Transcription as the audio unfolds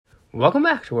Welcome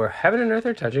back to where heaven and earth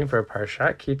are touching for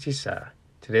Parashat Ki Tisa.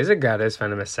 Today's Agada is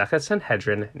found in Masechet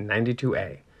Sanhedrin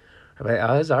 92a. Rabbi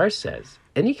Elazar says,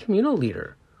 any communal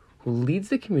leader who leads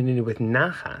the community with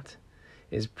nachat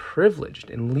is privileged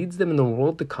and leads them in the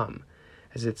world to come.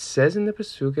 As it says in the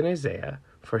Pasuk in Isaiah,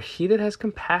 for he that has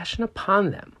compassion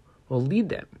upon them will lead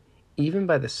them, even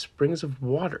by the springs of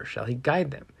water shall he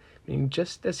guide them. Meaning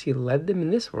just as he led them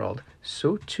in this world,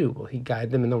 so too will he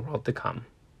guide them in the world to come.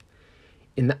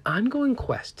 In the ongoing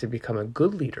quest to become a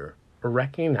good leader, or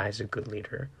recognize a good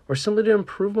leader, or simply to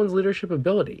improve one's leadership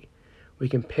ability, we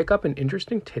can pick up an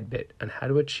interesting tidbit on how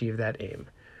to achieve that aim.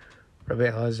 Rabbi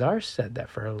Elazar said that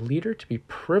for a leader to be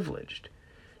privileged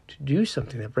to do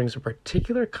something that brings a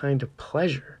particular kind of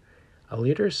pleasure, a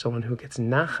leader is someone who gets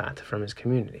nachat from his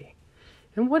community.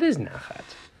 And what is nachat?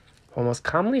 Well, most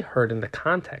commonly heard in the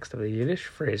context of the Yiddish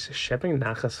phrase "schepping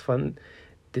nachas von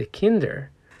de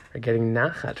Kinder," or getting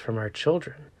nachat from our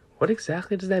children. What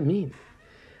exactly does that mean?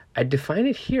 I define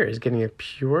it here as getting a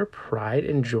pure pride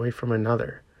and joy from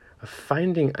another, of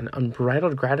finding an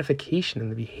unbridled gratification in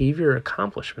the behavior or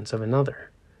accomplishments of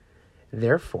another.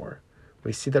 Therefore,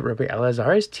 we see that Rabbi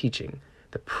Elazar is teaching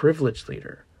the privileged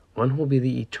leader, one who will be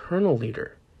the eternal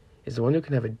leader, is the one who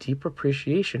can have a deep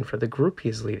appreciation for the group he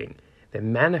is leading that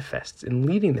manifests in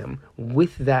leading them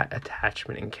with that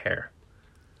attachment and care.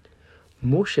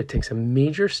 Moshe takes a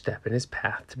major step in his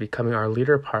path to becoming our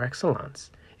leader par excellence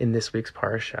in this week's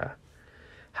parasha.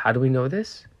 How do we know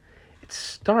this? It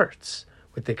starts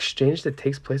with the exchange that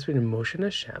takes place between Moshe and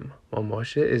Hashem while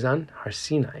Moshe is on Har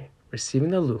Sinai, receiving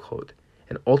the Luchot,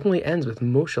 and ultimately ends with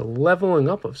Moshe leveling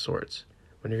up of sorts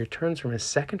when he returns from his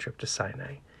second trip to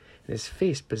Sinai, and his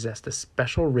face possessed a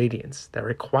special radiance that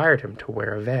required him to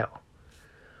wear a veil.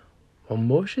 While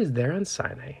Moshe is there on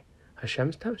Sinai,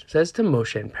 Hashem says to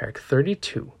Moshe in Parak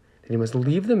 32 that he must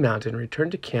leave the mountain and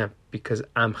return to camp because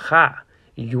Amcha,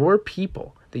 your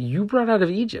people that you brought out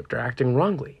of Egypt, are acting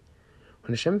wrongly.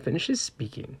 When Hashem finishes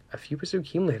speaking, a few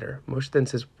Pasukim later, Moshe then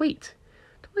says, wait,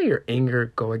 don't let your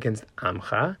anger go against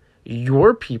Amcha,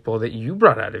 your people that you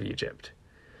brought out of Egypt.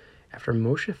 After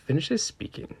Moshe finishes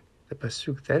speaking, the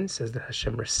Pasuk then says that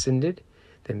Hashem rescinded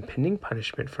the impending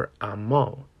punishment for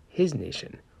Amo, his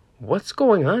nation. What's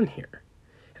going on here?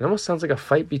 It almost sounds like a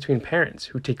fight between parents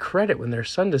who take credit when their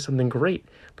son does something great,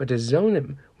 but disown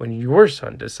him when your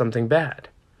son does something bad.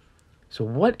 So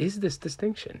what is this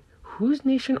distinction? Whose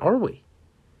nation are we?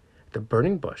 At the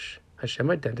burning bush,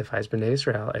 Hashem identifies Bnei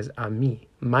Israel as Ami,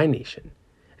 my nation,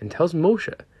 and tells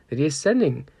Moshe that he is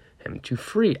sending him to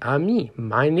free Ami,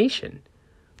 my nation.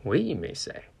 Wait, you may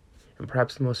say. And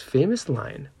perhaps the most famous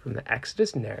line from the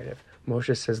Exodus narrative,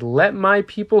 Moshe says, let my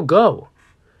people go.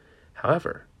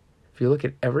 However, if you look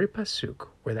at every pasuk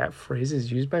where that phrase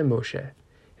is used by Moshe, it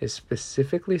is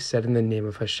specifically said in the name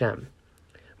of Hashem.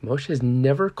 Moshe has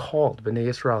never called Bnei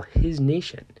Israel his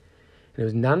nation, and it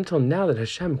was not until now that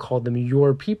Hashem called them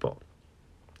your people.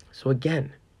 So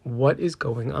again, what is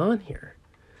going on here?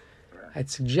 I'd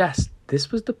suggest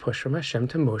this was the push from Hashem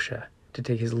to Moshe to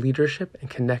take his leadership and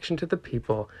connection to the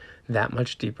people that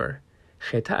much deeper.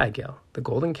 Chet HaEgel, the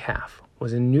golden calf,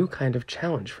 was a new kind of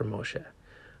challenge for Moshe.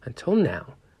 Until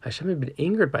now, Hashem had been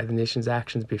angered by the nation's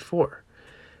actions before,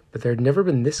 but there had never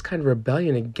been this kind of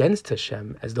rebellion against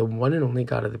Hashem as the one and only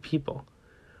God of the people.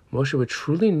 Moshe would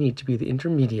truly need to be the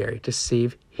intermediary to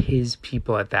save his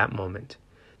people at that moment,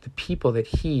 the people that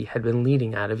he had been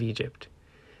leading out of Egypt,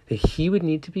 that he would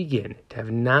need to begin to have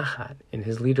nachat in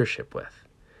his leadership with.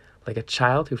 Like a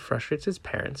child who frustrates his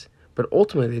parents, but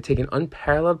ultimately they take an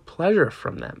unparalleled pleasure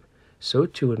from them, so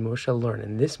too would Moshe learn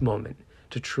in this moment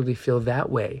to truly feel that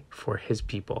way for his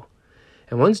people.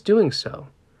 And once doing so,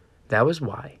 that was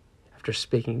why, after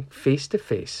speaking face to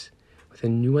face with a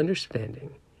new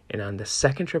understanding, and on the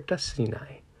second trip to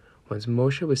Sinai, once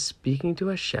Moshe was speaking to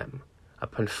Hashem,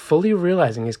 upon fully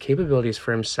realizing his capabilities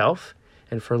for himself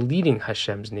and for leading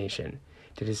Hashem's nation,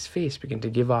 did his face begin to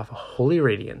give off a holy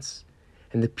radiance,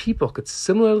 and the people could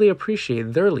similarly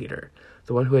appreciate their leader,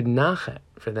 the one who had nachat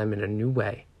for them in a new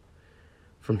way.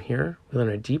 From here, we learn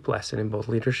a deep lesson in both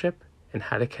leadership and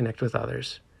how to connect with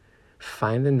others.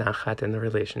 Find the nachat in the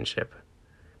relationship.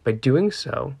 By doing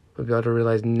so, we'll be able to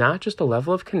realize not just a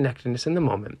level of connectedness in the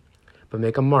moment, but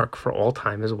make a mark for all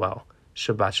time as well.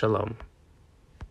 Shabbat Shalom.